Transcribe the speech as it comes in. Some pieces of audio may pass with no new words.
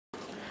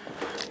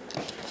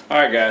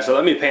Alright guys, so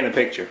let me paint a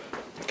picture,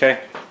 okay?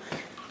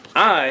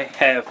 I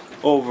have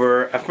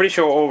I'm pretty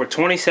sure over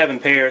 27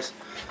 pairs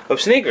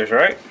of sneakers,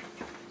 right?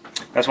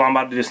 That's why I'm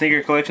about to do the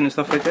sneaker collection and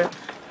stuff like that.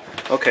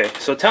 Okay,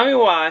 so tell me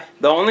why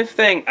the only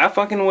thing I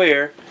fucking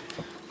wear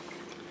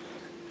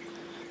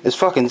is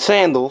fucking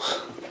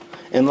sandals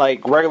and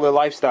like regular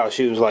lifestyle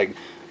shoes like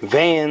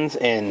Vans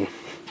and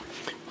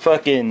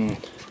fucking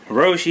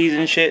Roshis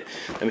and shit.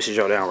 Let me sit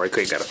y'all down right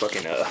quick. Got a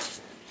fucking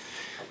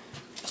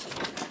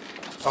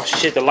oh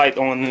shit, the light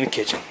on in the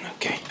kitchen.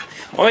 Okay.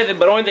 Only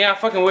thing I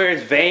fucking wear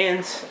is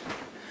Vans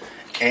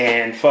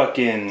and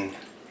fucking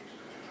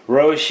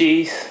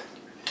Roshis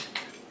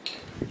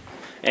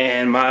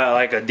and my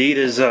like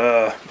Adidas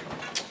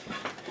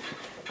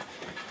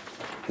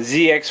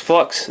ZX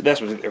Flux.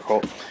 That's what they're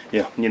called.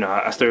 Yeah, you know,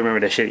 I still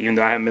remember that shit, even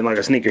though I haven't been like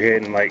a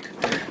sneakerhead in like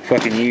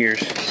fucking years.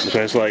 So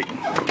it's like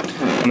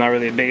I'm not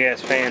really a big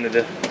ass fan of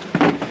the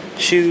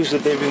shoes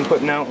that they've been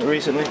putting out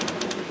recently.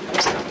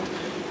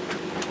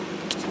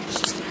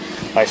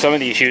 Like some of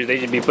these shoes, they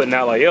should be putting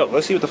out like, yo,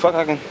 let's see what the fuck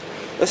I can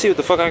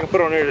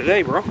put on there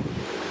today, bro.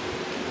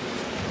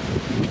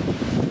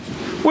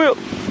 Well,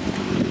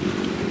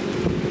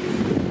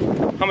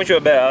 how much you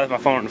bet I left my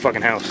phone in the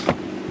fucking house?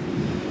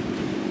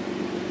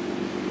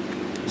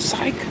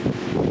 Psych.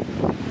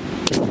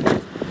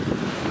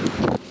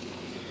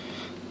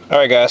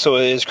 Alright guys, so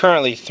it is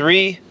currently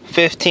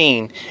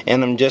 3:15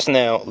 and I'm just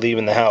now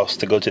leaving the house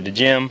to go to the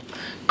gym.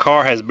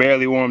 Car has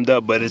barely warmed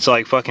up, but it's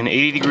like fucking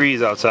 80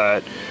 degrees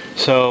outside.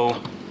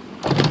 So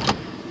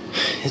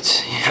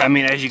I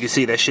mean, as you can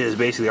see, that shit is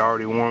basically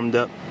already warmed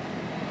up.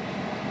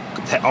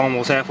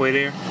 Almost halfway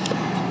there.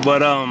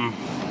 But I'm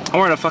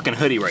wearing a fucking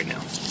hoodie right now.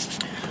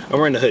 I'm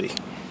wearing the hoodie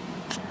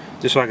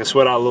just so I can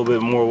sweat out a little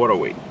bit more water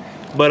weight.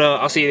 But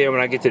I'll see you there when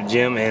I get to the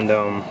gym. And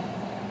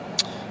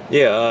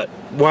yeah,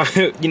 while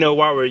we're at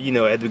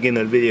the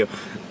beginning of the video,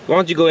 why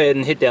don't you go ahead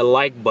and hit that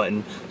like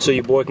button so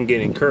your boy can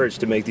get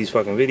encouraged to make these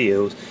fucking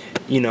videos,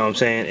 you know what I'm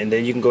saying? And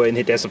then you can go ahead and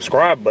hit that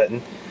subscribe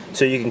button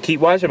so you can keep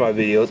watching my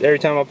videos every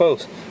time I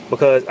post,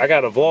 because I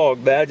got a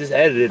vlog that I just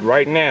edited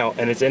right now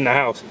and it's in the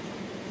house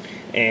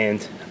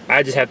and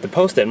I just have to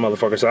post that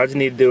motherfucker. So I just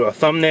need to do a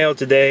thumbnail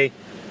today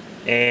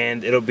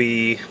and it'll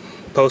be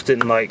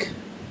posted in like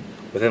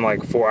within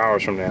like 4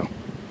 hours from now.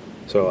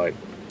 So like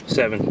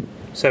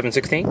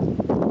 7/16.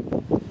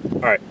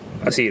 Alright,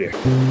 I'll see you there.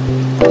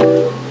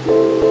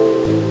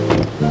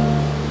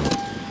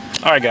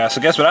 Alright guys,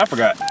 so guess what I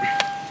forgot?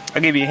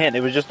 I'll give you a hint,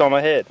 it was just on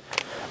my head.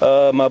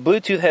 My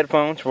Bluetooth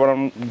headphones for when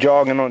I'm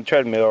jogging on the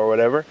treadmill or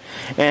whatever.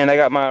 And I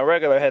got my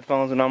regular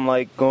headphones when I'm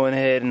like going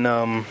ahead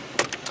and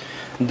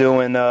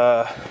doing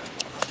what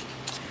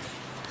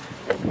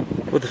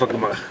the fuck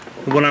am I?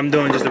 When I'm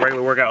doing just a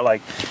regular workout,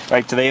 like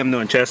today I'm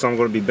doing chest, so I'm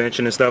going to be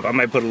benching and stuff. I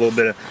might put a little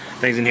bit of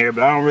things in here,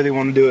 but I don't really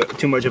want to do it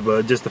too much of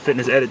just a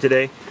fitness edit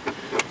today.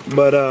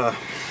 But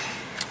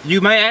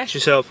you might ask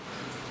yourself,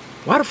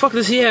 why the fuck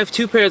does he have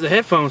 2 pairs of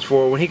headphones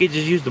for when he could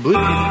just use the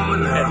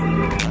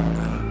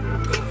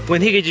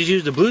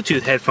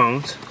Bluetooth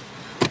headphones,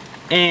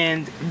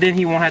 and then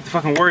he won't have to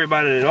fucking worry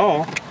about it at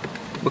all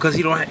because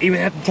he don't even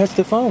have to touch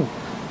the phone.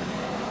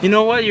 You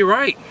know what? You're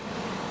right.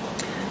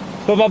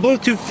 But my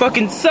Bluetooth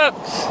fucking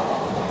sucks.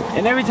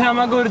 And every time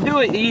I go to do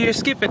it, you hear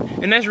skipping.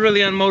 And that's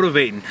really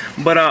unmotivating.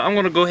 But I'm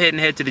going to go ahead and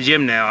head to the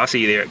gym now. I'll see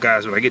you there,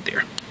 guys, when I get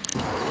there.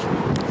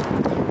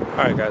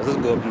 Alright, guys,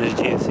 let's go up in this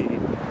GNC.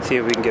 See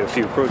if we can get a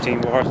few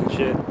protein bars and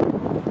shit.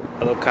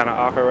 I look kind of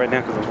awkward right now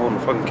because I'm holding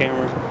the fucking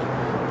camera.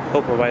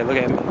 Hope nobody look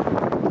at me.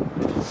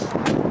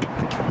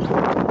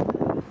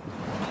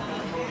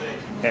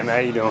 Hey, man, how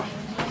you doing?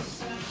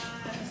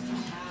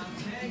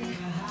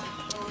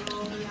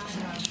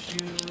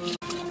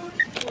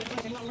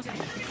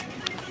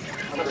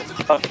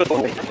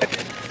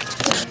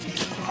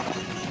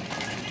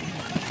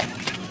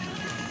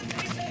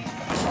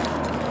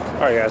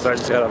 Alright guys, so I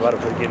just got up out of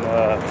freaking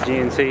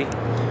GNC,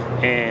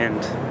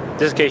 and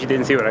just in case you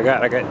didn't see what I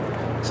got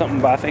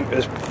something by, I think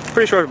it's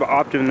pretty sure it's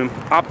about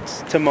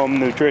Optimum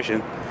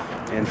Nutrition,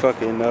 and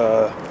fucking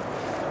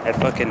that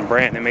fucking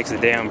brand that makes the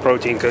damn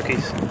protein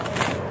cookies.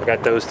 I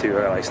got those two.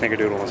 I got like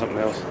Snickerdoodle and something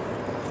else.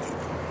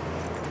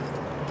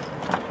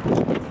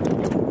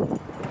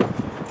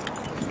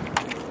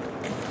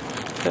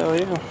 Hell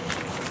yeah.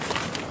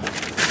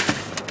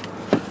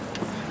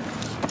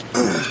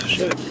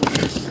 Shit.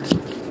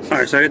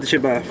 Alright, so I got the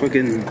shit by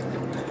fucking,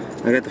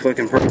 I got the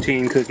fucking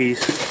protein cookies.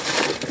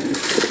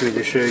 Let me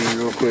just show you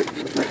real quick.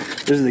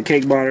 This is the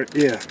cake batter,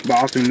 yeah, by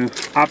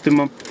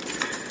Optimum.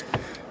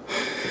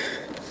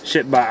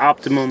 Shit by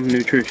Optimum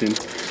Nutrition.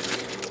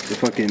 The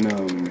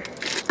fucking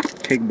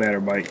cake batter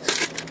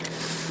bites.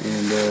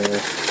 And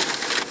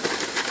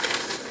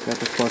got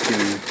the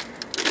fucking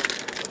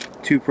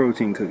 2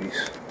 protein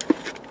cookies.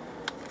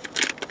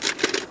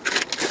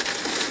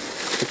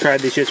 I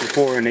tried these shits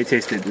before and they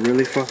tasted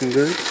really fucking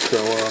good,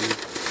 so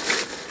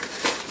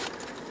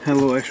had a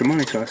little extra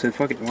money, so I said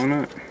fuck it, why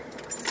not?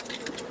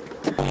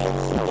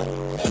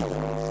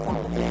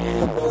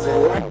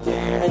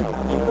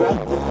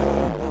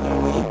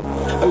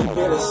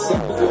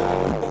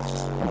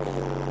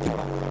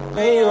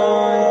 me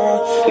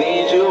on.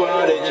 Need you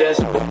on to just.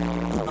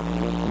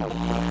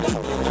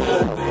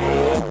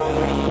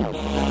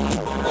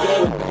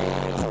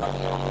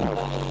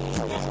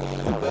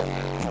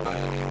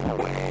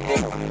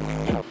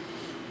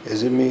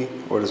 Is it me,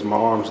 or does my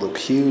arms look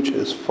huge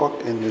as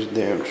fuck in this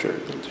damn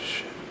shirt? Look at this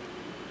shit.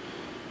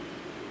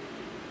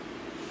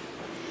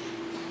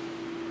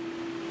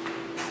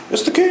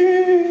 It's the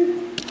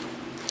king!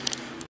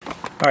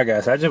 Alright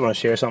guys, I just want to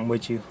share something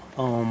with you.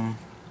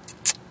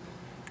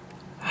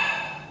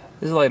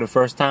 This is like the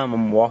first time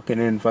I'm walking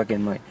in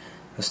fucking like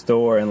a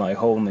store and like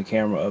holding the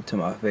camera up to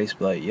my face,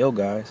 be like, yo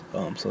guys.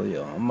 So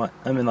yo,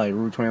 I'm in like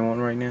Route 21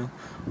 right now,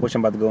 which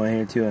I'm about to go in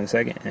here too in a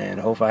second, and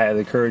hope I have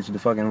the courage to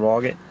fucking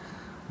vlog it.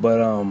 But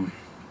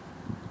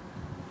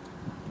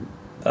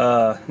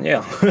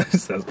yeah,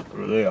 that's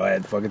really all I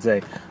had to fucking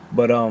say.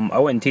 But I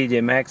went in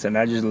TJ Maxx and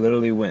I just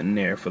literally went in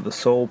there for the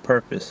sole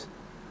purpose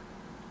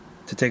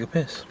to take a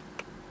piss.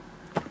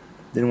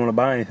 Didn't want to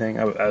buy anything.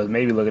 I was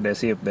maybe looking to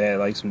see if they had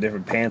like some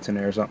different pants in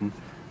there or something.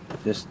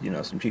 Just, you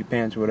know, some cheap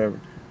pants or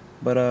whatever.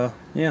 But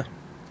yeah.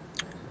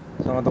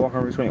 So I'm about to walk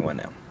on Route 21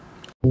 now.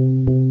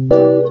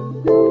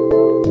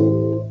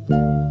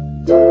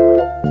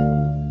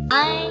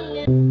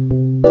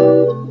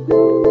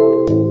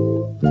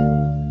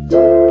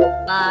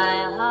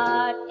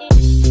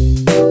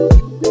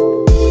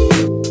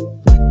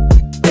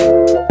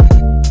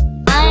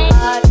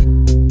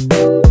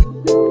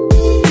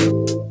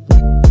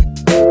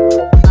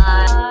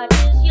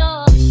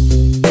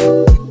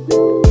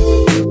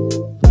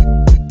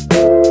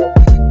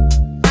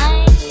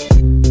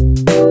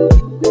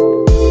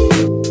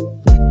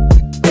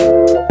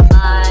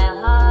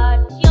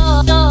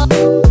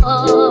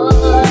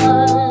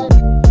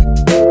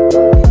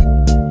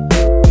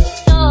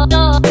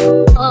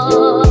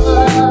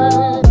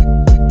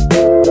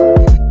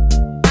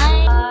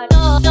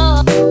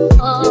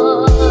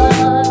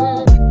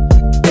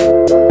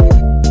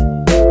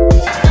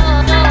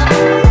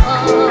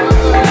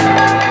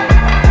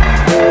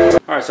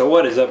 So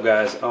what is up,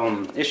 guys?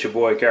 It's your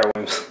boy Carol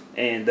Williams,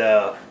 and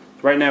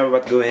right now we're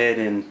about to go ahead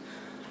and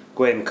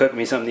cook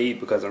me something to eat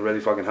because I'm really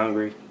fucking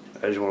hungry.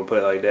 I just want to put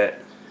it like that.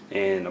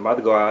 And I'm about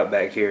to go out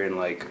back here in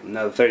like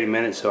another 30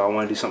 minutes, so I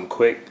want to do something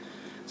quick.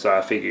 So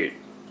I figured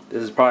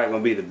this is probably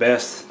gonna be the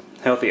best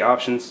healthy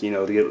options, you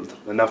know, to get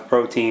enough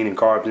protein and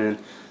carbs in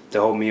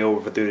to hold me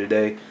over for through the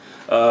day.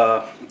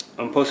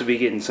 I'm supposed to be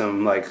getting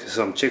some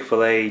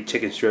Chick-fil-A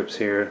chicken strips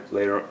here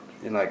later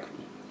in like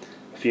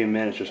a few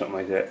minutes or something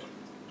like that.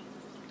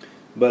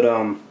 But what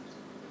I'm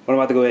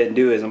about to go ahead and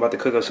do is I'm about to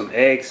cook up some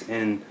eggs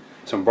and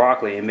some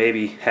broccoli and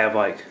maybe have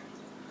like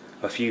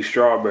a few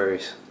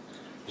strawberries,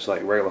 just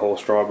like regular whole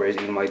strawberries,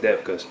 eat them like that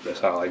because that's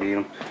how I like to eat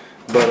them.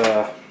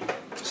 But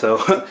so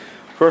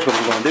first what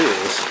I'm gonna do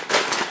is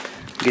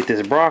get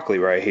this broccoli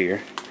right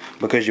here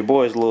because your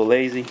boy's a little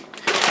lazy,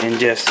 and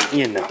just,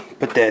 you know,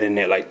 put that in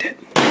there like that.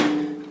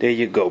 There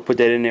you go. Put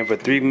that in there for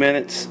 3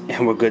 minutes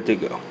and we're good to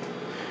go.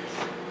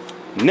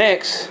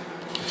 Next,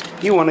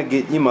 you want to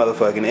get your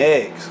motherfucking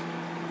eggs.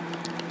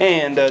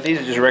 And these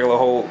are just regular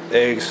whole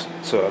eggs,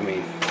 so I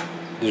mean,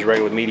 just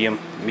regular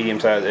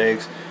medium-sized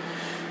eggs.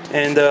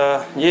 And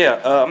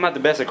yeah, I'm not the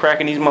best at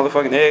cracking these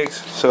motherfucking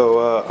eggs,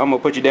 so I'm gonna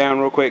put you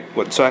down real quick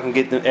so I can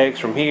get the eggs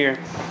from here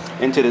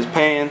into this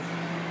pan.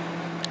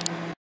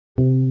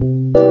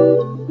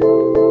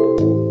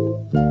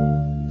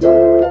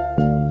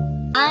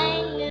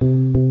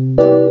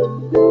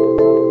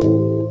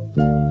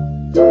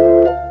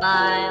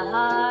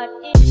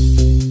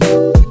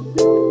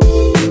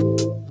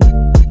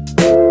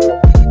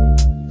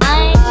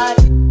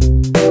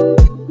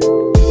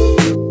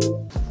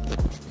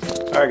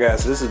 Alright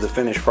guys, so this is the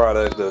finished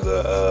product of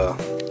the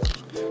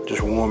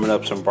just warming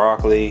up some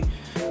broccoli,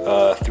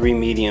 3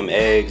 medium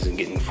eggs, and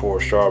getting 4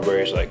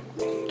 strawberries, like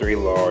 3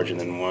 large and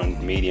then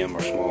 1 medium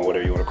or small,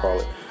 whatever you want to call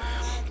it.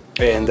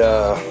 And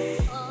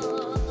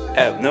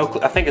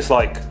I think it's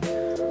like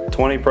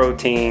 20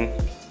 protein,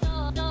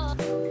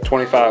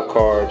 25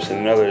 carbs,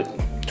 and another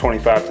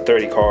 25 to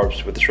 30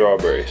 carbs with the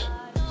strawberries.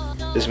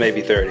 This may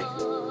be 30,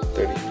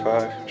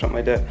 35, something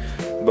like that.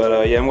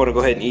 But yeah, I'm going to go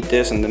ahead and eat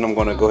this, and then I'm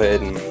going to go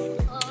ahead and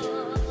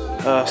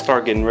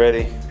start getting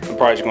ready. I'm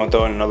probably just gonna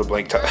throw in another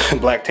black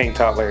tank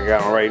top like I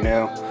got on right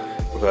now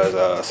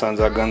because sun's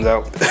out, guns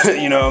out.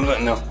 You know what I'm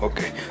saying? No,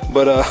 okay.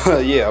 But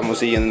yeah, I'm gonna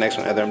see you in the next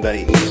one after I'm done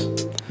eating this.